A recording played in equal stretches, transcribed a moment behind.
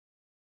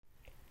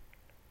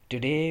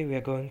Today we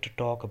are going to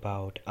talk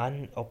about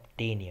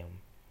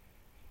unobtainium.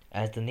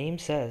 As the name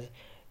says,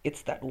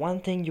 it's that one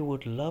thing you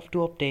would love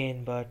to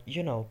obtain, but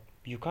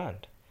you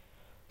can't.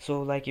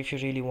 So, like if you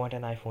really want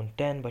an iPhone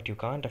 10 but you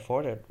can't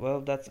afford it,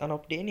 well, that's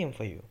unobtainium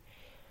for you.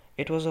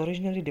 It was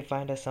originally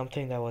defined as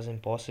something that was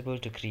impossible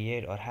to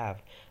create or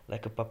have,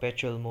 like a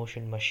perpetual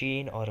motion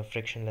machine or a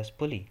frictionless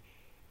pulley.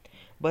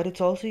 But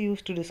it's also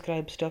used to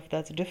describe stuff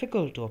that's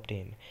difficult to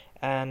obtain,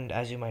 and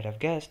as you might have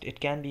guessed, it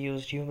can be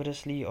used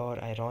humorously or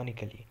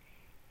ironically.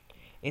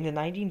 In the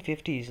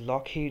 1950s,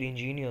 Lockheed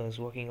engineers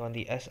working on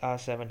the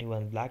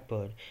SR-71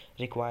 Blackbird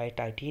required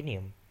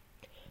titanium.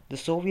 The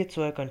Soviets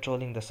were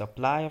controlling the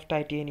supply of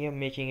titanium,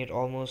 making it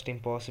almost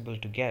impossible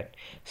to get,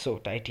 so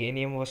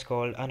titanium was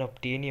called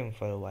unobtainium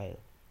for a while.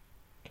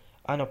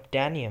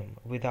 Unobtainium,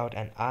 without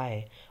an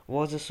I,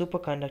 was a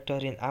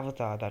superconductor in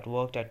Avatar that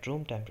worked at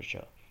room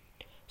temperature.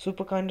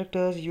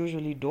 Superconductors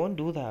usually don't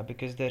do that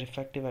because they're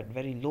effective at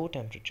very low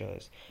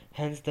temperatures,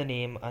 hence the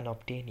name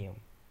unobtainium.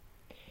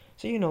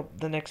 So,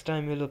 the next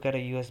time you look at a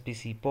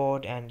USB-C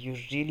port and you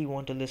really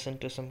want to listen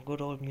to some good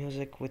old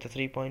music with a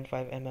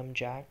 3.5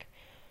 jack,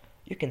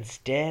 you can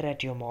stare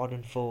at your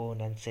modern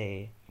phone and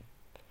say,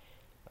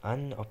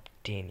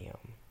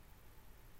 Unobtainium.